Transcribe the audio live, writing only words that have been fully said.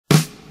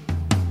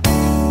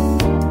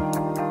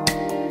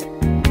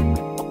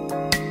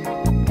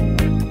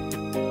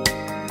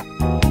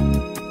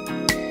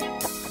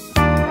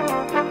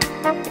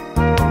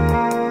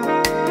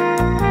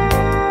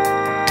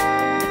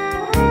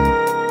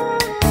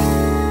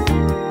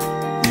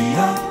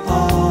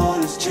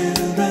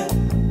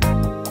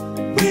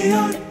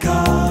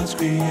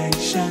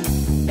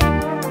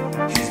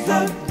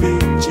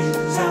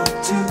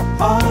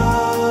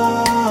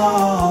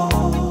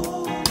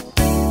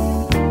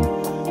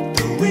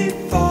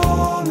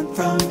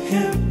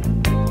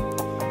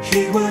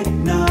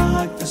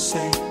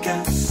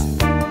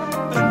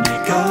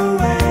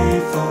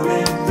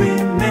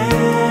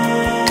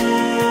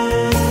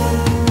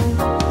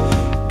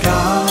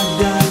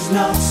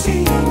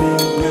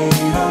seeming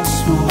great or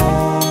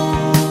small.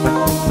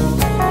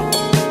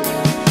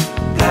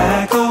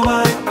 Black or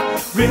white,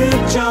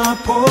 rich or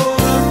poor,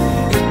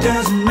 it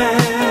doesn't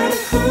matter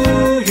who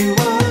you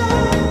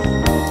are.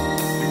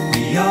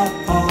 We are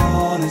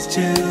all his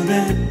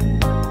children,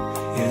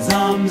 his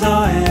arms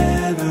are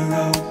ever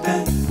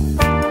open,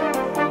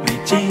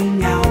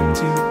 reaching out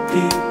to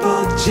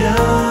people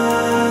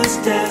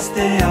just as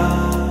they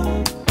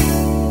are.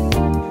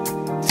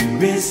 To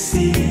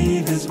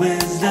receive his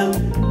wisdom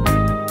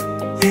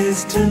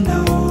is to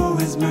know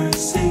his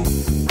mercy,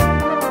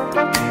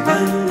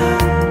 given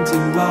unto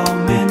all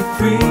men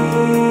free.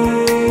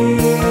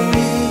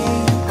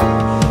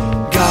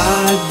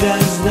 God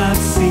does not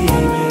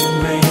seem in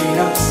great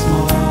or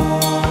small.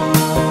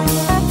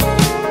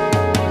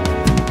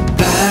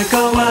 Black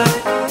or white,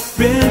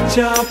 rich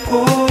or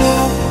poor,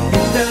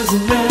 it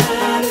doesn't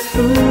matter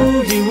who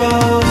you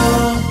are.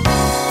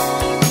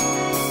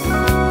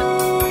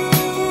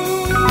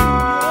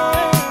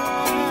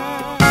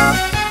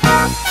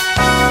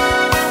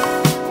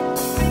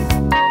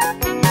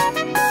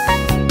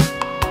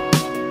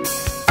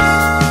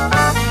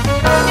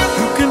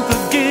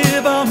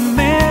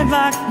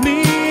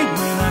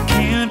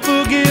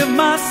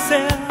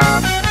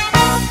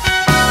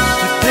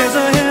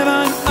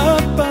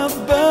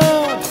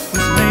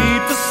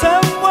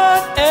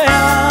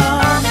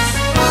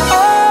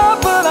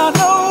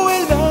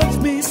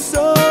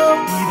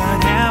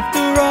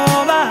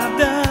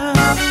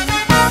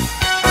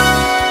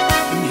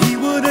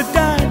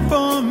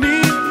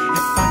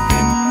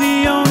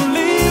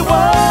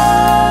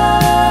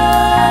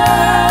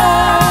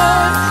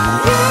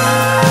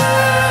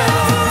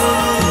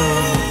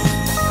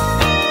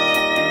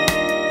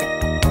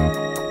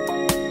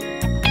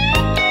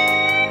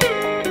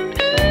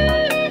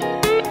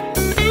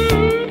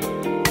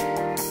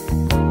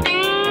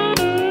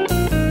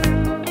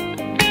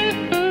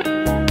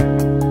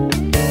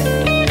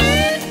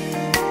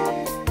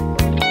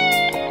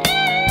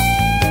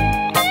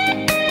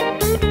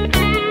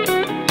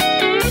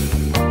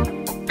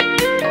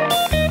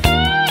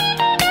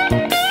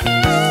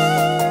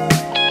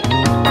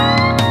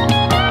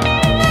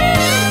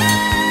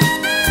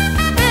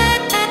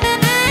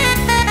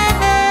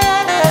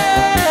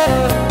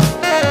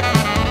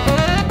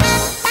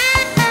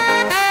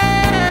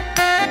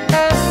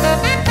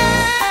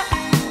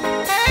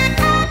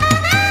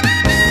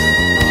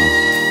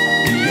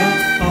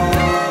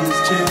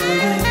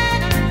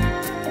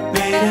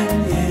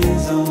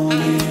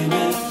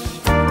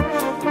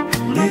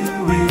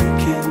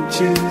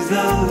 Choose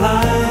the life